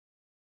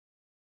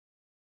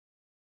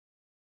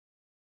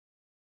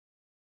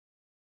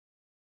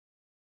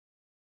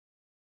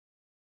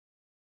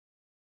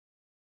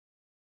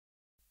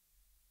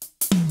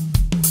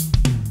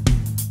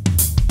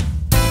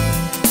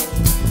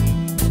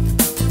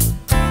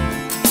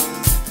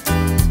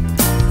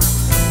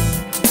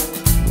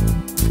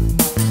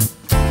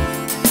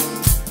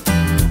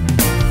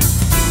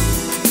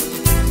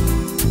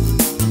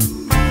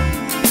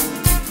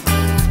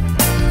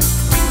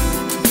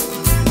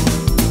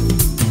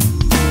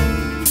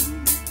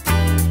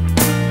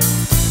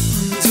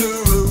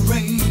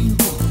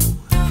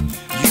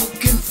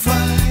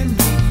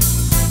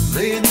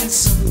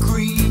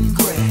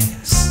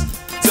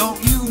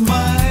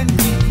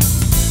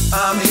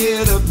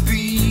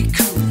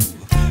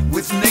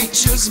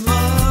nature's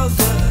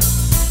mother,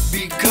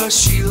 because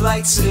she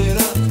lights it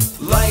up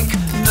like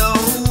no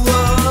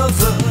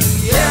other.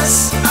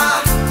 Yes,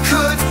 I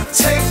could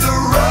take the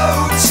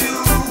road to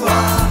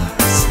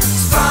Mars,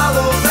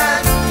 follow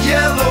that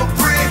yellow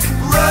brick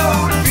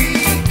road,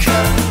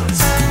 because,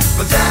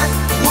 but that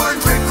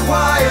would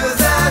require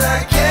that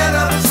I get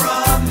up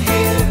from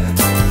here,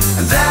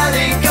 and that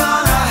ain't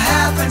gonna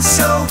happen.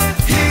 So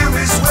here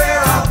is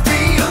where I'll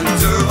be,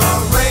 under a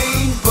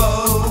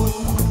rainbow,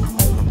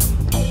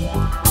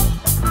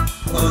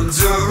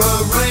 under a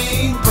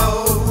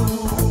rainbow,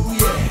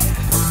 yeah.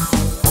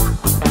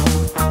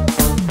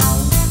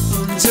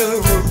 Under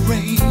a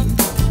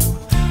rainbow,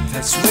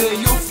 that's where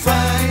you'll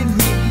find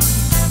me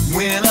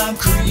when I'm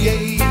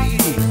creating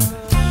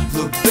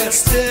the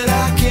best that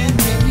I can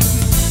be.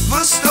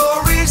 The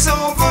story's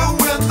over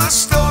when the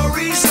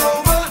story's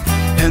over,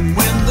 and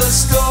when the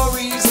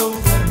story's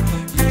over,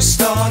 you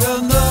start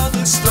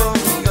another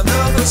story,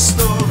 another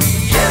story.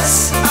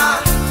 Yes, I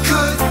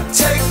could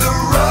take the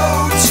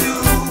road to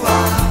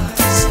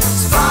Mars,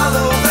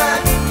 follow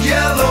that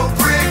yellow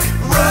brick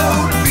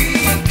road,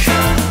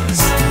 because,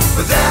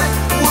 but that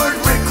would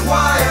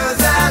require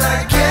that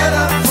I get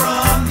up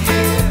from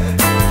here,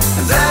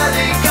 and that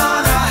ain't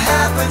gonna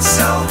happen.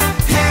 So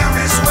here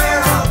is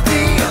where I'll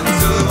be,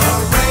 under a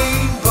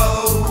rainbow,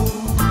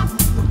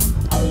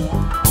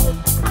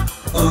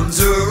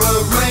 under a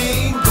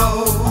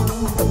rainbow,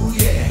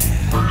 yeah.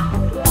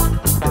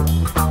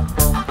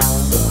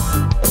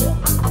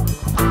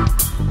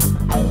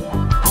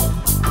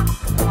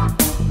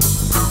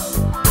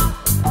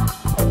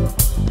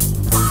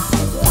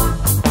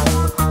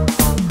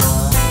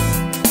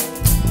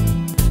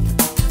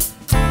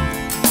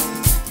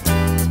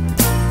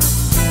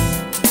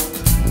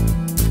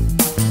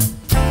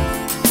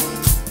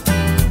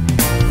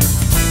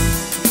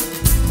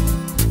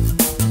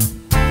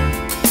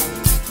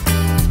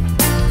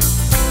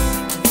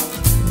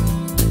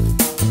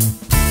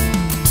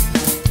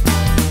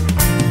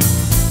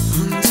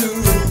 Under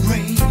a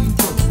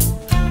rainbow,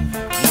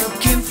 you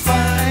can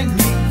find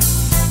me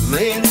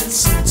laying in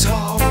some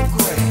tall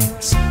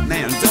grass.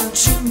 Man, don't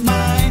you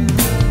mind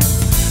me,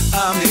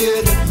 I'm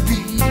here to be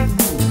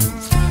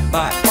moved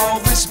by all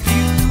this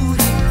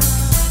beauty.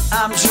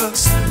 I'm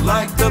just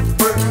like the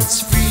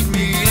birds